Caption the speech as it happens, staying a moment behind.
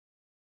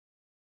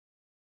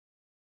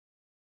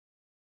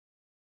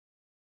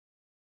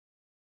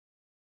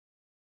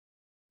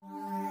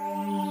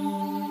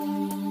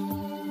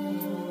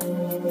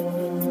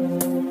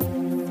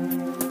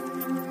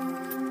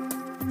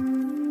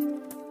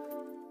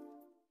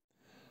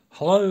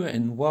Hello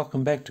and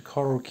welcome back to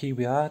Koru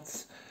Kiwi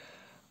Arts.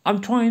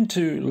 I'm trying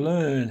to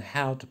learn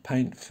how to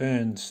paint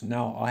ferns.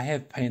 Now I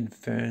have painted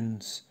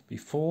ferns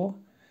before,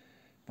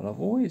 but I've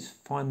always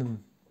find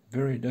them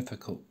very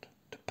difficult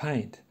to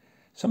paint.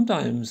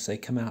 Sometimes they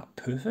come out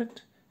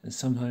perfect and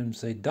sometimes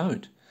they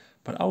don't,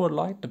 but I would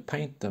like to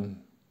paint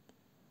them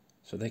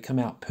so they come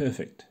out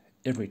perfect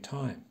every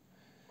time.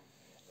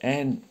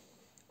 And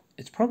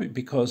it's probably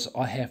because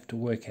I have to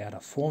work out a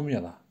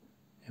formula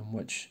in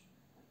which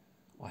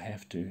I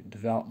have to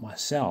develop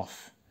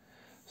myself.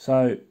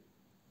 So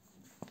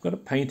I've got a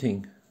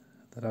painting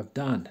that I've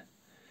done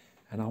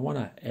and I want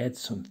to add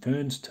some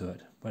ferns to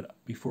it, but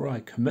before I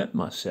commit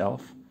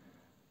myself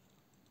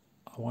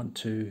I want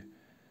to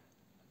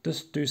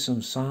just do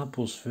some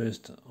samples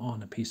first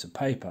on a piece of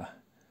paper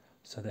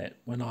so that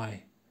when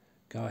I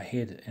go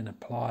ahead and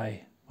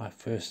apply my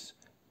first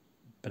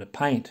bit of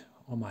paint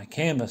on my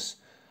canvas,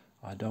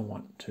 I don't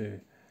want to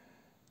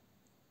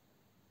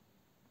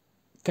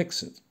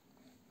fix it.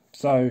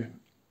 So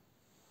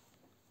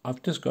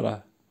I've just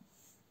got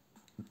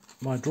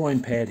my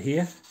drawing pad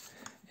here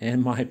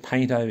and my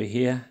paint over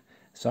here.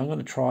 So I'm going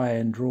to try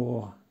and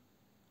draw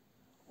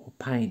or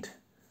paint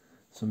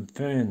some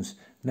ferns.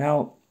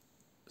 Now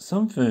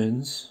some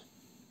ferns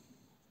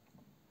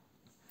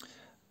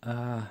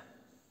there's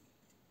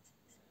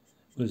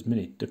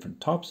many different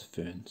types of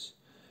ferns,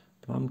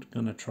 but I'm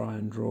going to try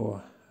and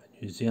draw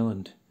a New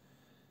Zealand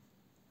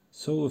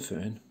silver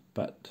fern,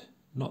 but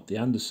not the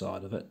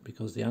underside of it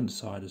because the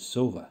underside is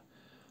silver.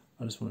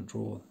 I just want to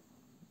draw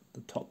the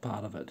top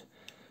part of it.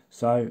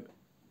 So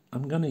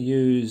I'm going to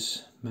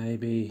use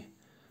maybe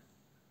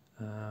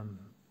a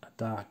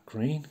dark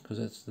green because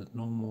that's the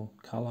normal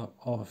colour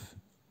of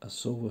a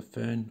silver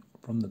fern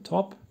from the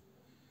top.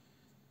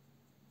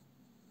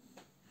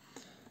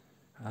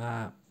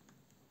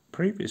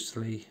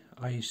 Previously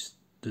I used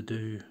to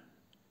do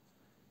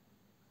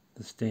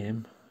the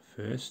stem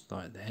first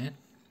like that,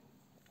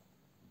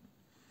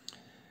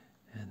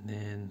 and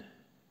then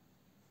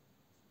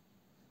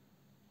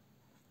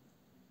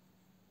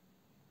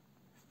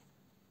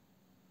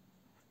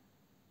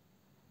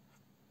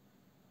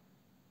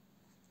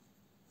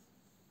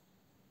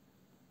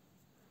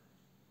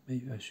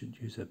maybe I should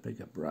use a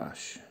bigger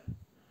brush.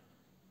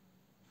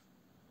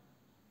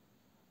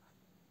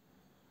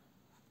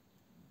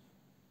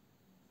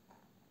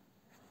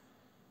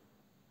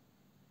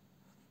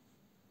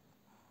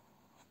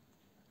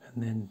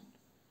 And then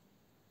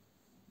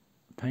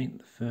paint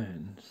the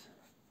ferns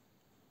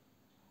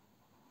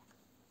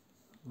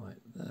like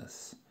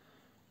this.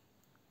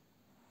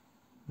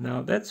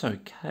 Now that's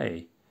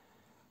okay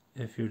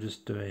if you're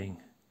just doing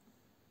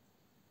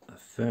a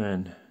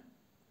fern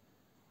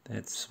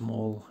that's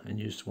small and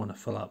you just want to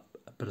fill up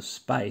a bit of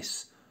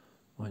space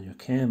on your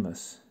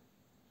canvas.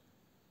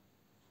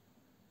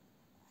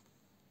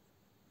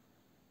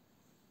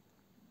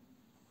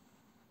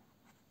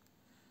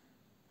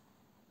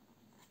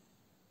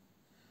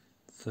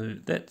 So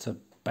that's a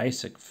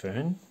basic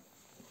fern,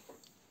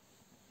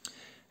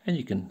 and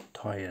you can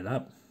tie it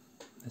up.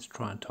 Let's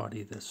try and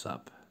tidy this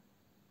up.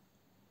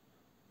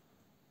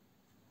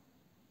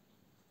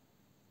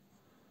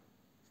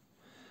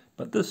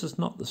 But this is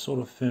not the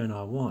sort of fern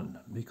I want,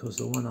 because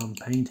the one I'm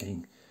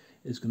painting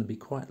is going to be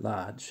quite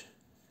large.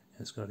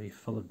 It's going to be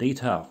full of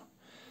detail.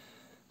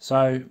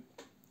 So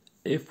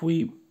if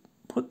we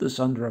put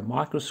this under a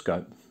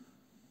microscope,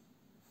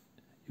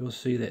 you'll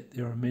see that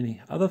there are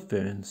many other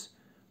ferns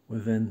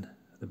within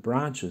the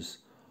branches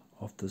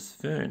of this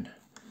fern.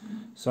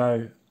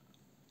 So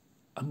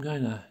I'm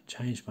going to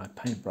change my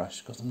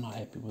paintbrush because I'm not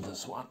happy with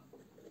this one.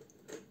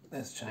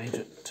 Let's change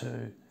it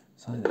to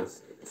something that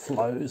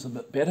flows a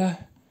bit better.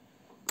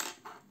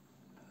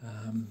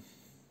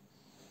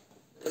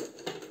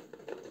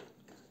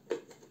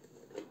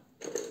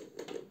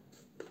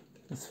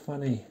 It's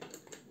funny.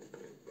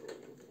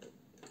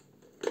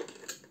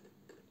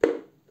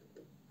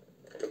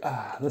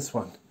 This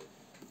one.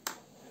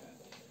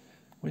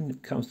 When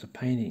it comes to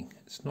painting,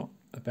 it's not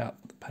about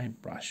the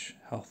paintbrush,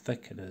 how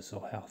thick it is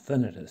or how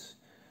thin it is.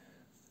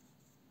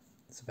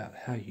 It's about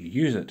how you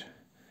use it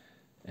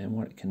and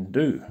what it can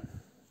do.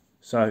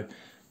 So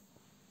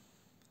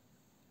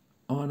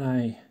on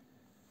a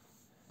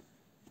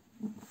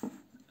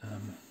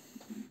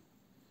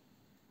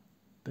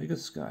bigger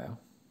scale,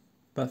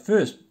 but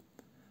first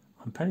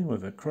I'm painting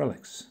with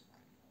acrylics,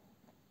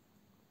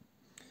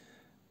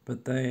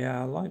 but they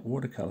are like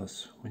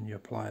watercolours when you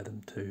apply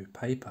them to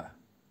paper.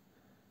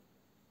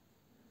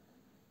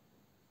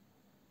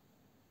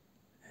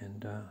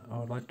 And I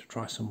would like to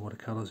try some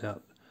watercolours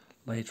out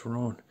later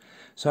on.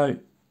 So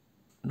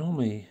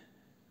normally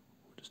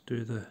we'll just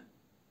do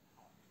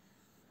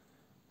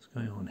what's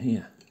going on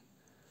here.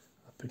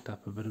 I picked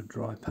up a bit of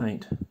dry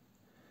paint.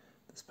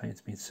 This paint's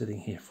been sitting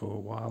here for a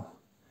while.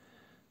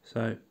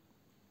 So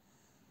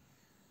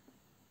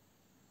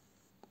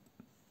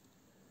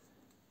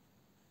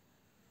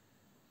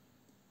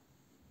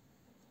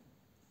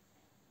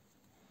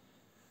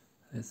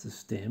that's the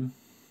stem.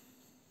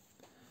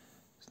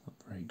 It's not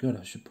very good.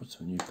 I should put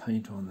some new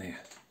paint on there.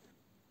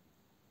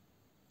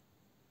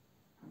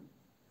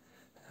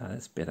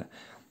 That's better.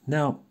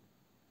 Now,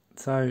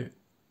 so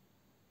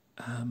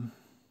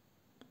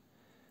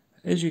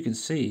as you can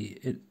see,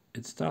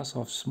 it starts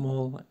off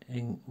small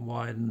and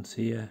widens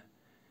here,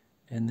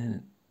 and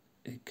then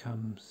it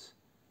comes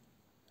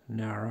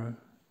narrow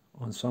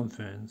on some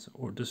ferns,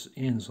 or it just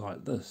ends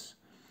like this.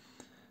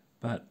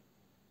 But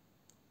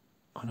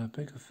on a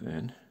bigger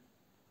fern,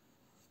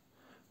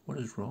 what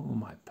is wrong with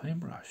my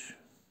paintbrush?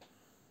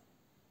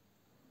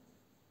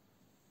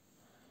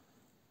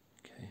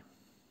 Okay.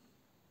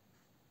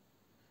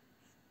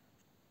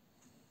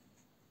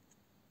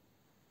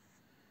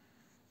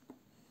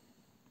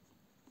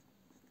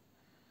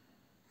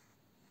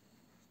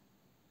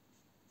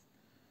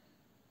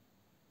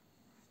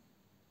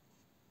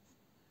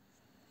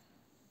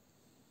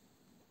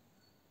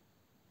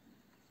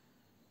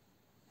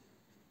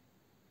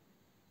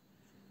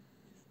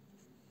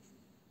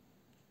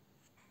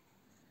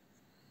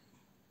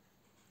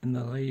 And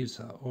the leaves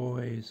are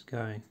always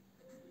going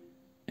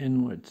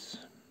inwards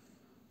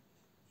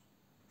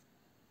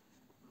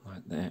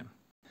like that.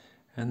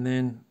 And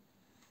then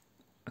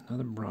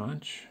another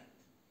branch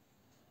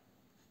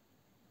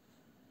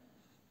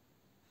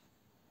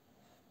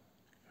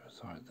goes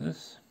like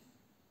this.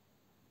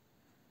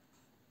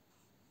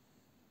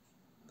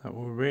 Now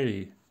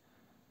already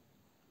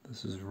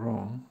this is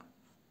wrong,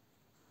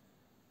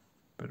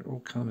 but it all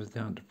comes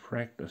down to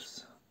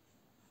practice.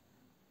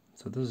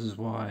 So this is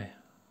why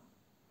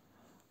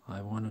I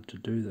wanted to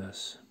do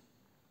this,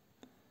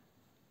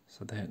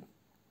 so that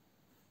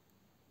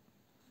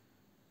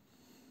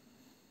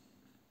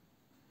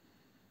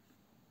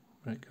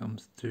when it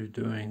comes to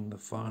doing the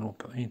final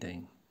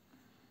painting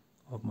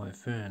of my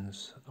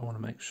ferns, I want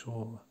to make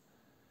sure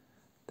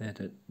that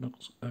it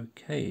looks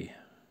okay.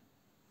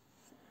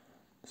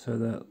 So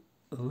that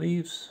the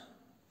leaves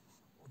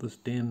or the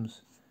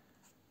stems,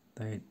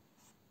 they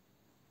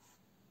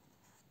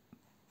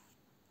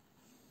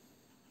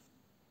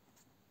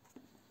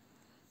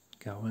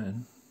go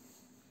in.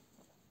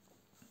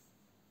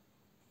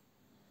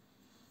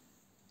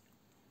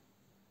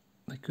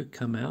 They could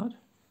come out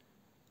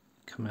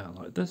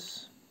like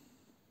this.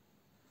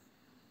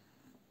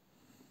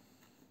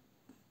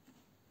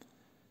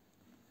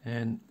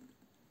 And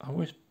I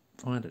always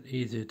find it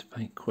easier to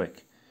paint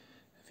quick.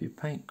 If you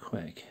paint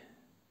quick,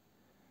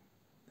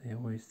 they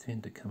always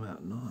tend to come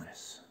out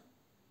nice.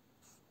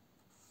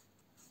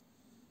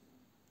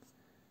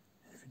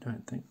 If you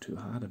don't think too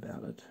hard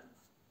about it.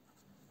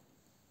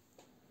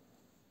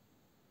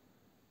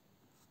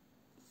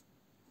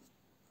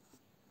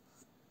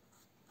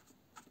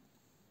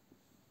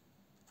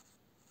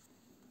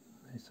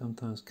 They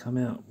sometimes come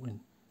out when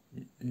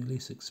you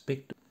least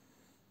expect it.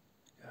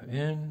 Go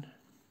in.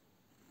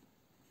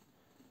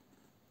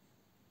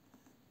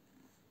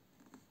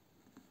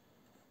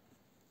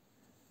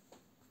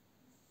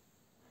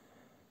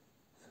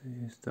 So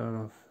you start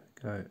off,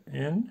 go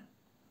in,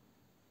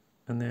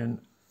 and then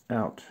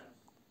out.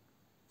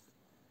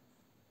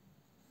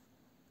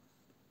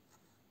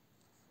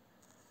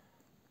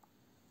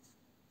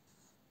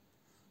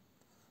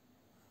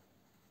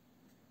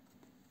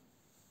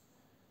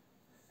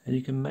 And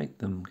you can make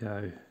them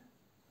go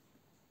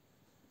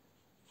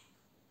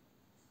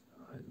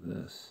like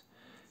this.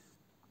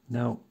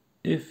 Now,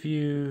 if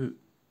you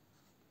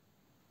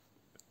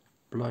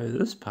blow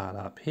this part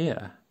up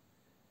here,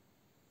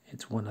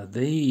 it's one of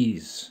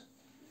these.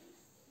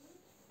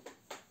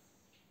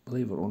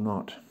 Believe it or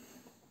not.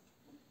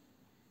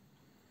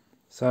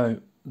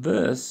 So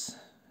this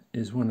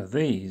is one of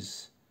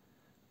these,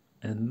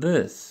 and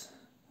this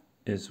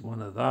is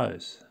one of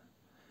those.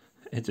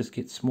 It just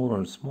gets smaller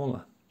and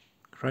smaller.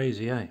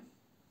 Crazy, eh?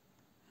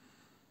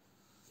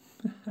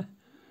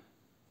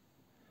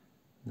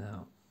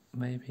 Now,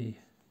 maybe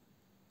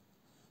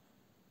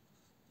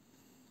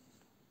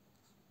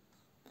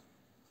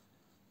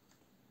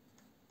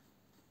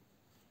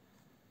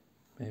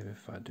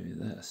if I do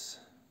this.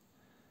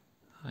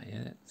 Oh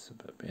yeah, that's a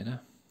bit better.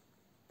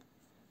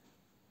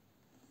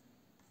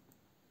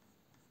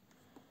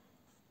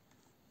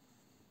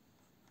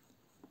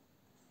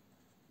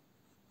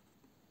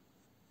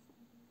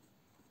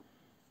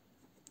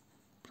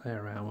 Play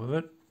around with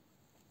it.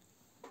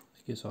 I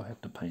guess I'll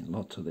have to paint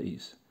lots of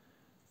these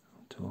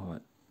until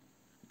it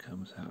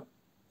comes out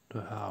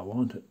to how I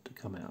want it to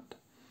come out.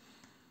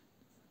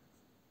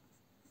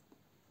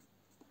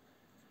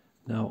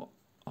 Now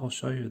I'll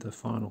show you the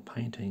final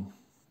painting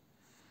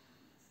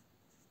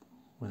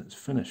when it's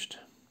finished.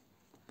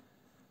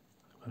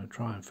 I'm going to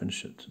try and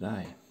finish it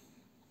today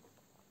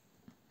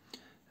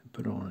and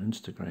put it on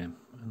Instagram,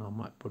 and I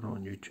might put it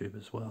on YouTube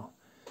as well,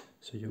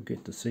 so you'll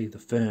get to see the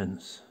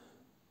ferns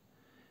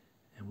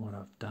and what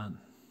I've done.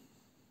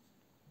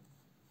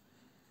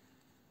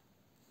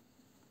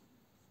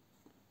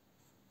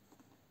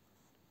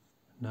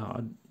 Now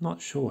I'm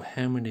not sure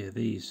how many of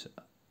these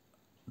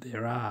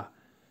there are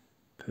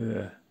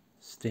per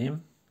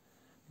stem.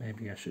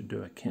 Maybe I should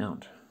do a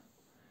count.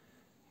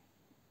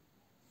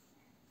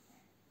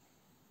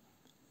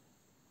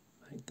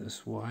 Make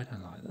this wider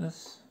like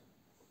this.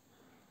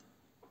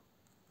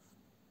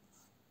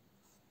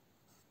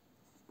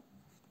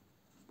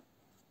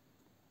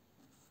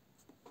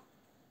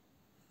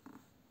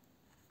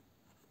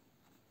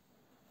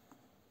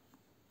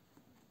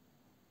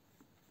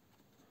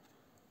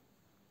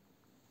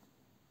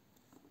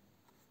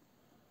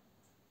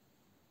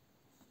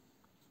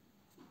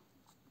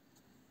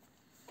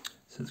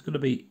 So it's got to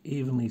be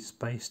evenly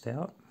spaced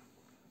out,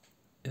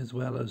 as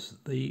well as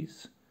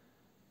these,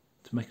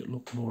 to make it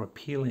look more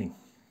appealing.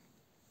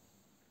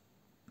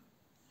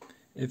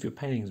 If your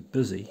painting's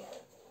busy,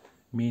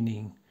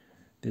 meaning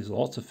there's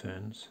lots of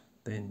ferns,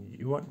 then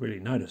you won't really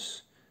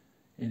notice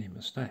any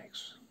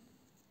mistakes.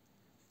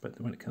 But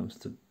when it comes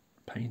to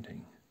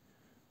painting,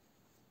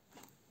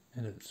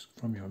 and it's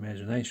from your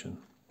imagination,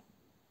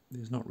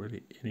 there's not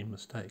really any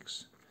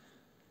mistakes.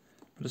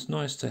 But it's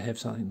nice to have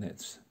something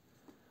that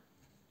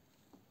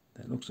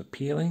looks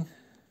appealing.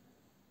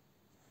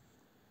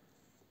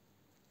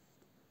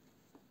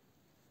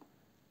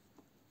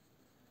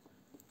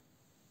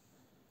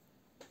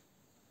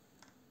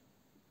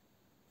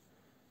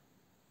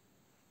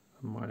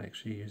 I might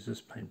actually use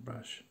this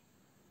paintbrush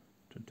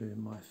to do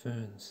my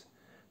ferns.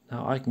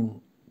 Now I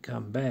can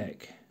come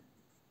back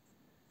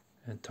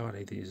and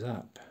tidy these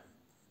up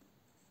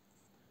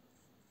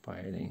by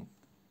adding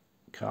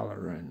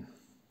colour and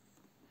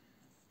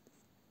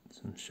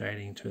some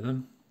shading to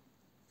them.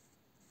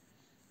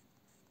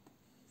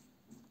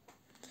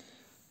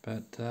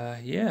 But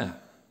yeah,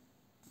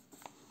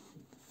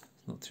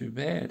 it's not too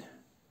bad.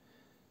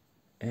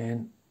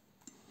 And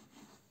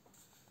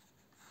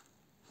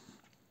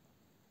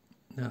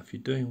now if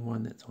you're doing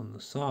one that's on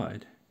the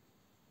side,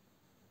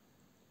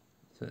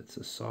 so it's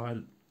the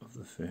side of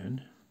the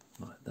fern,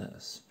 like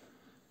this,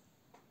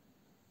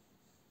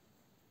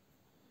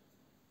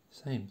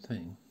 same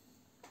thing.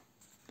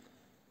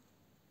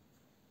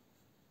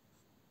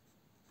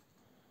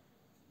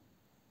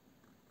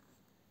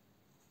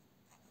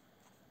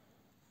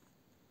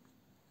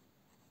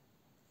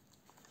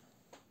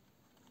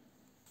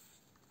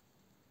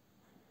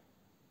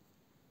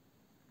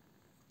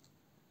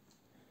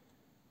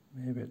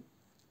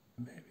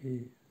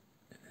 Maybe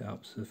it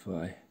helps if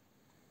I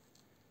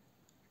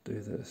do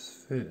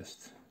this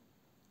first,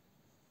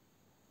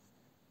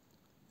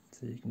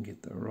 so you can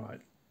get the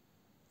right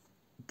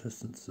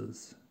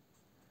distances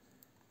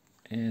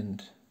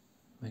and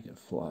make it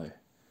flow.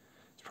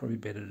 It's probably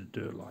better to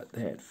do it like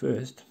that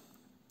first,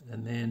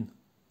 and then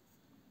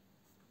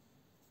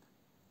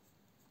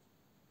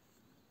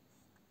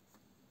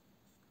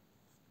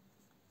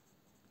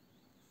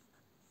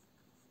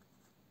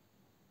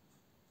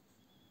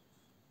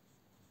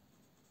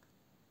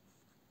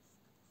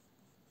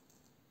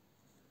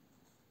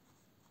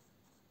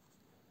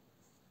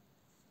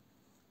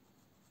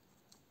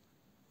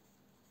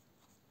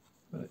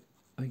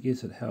I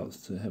guess it helps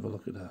to have a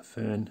look at a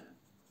fern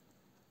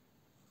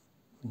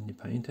when you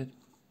paint it.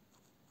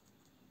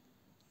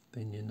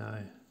 Then you know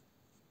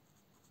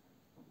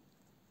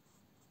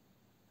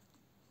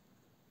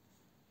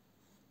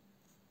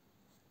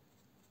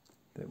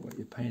that what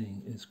you're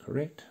painting is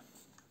correct.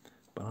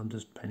 But I'm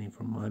just painting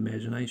from my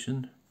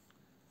imagination.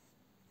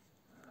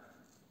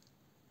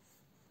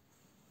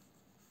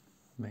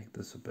 Make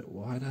this a bit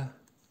wider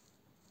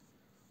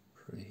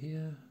through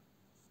here.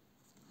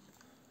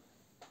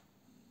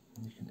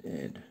 You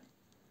can add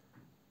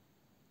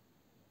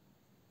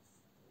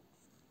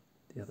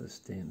the other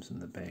stems in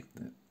the back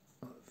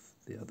of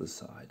the other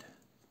side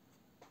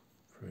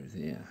through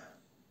there.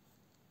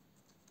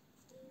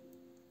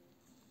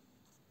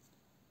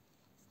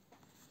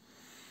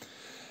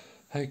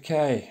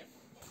 Okay,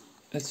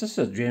 it's just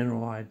a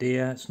general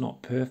idea. It's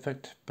not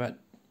perfect, but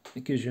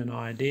it gives you an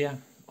idea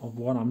of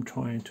what I'm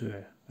trying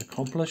to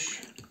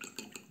accomplish,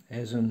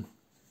 as in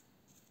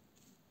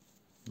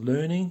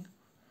learning.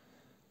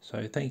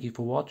 So thank you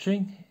for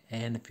watching,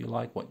 and if you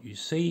like what you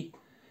see,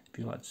 if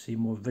you'd like to see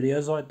more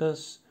videos like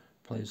this,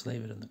 please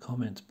leave it in the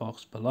comments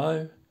box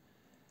below,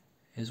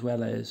 as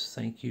well as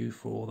thank you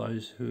for all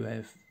those who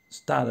have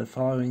started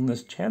following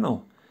this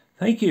channel.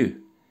 Thank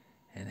you,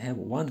 and have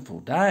a wonderful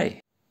day.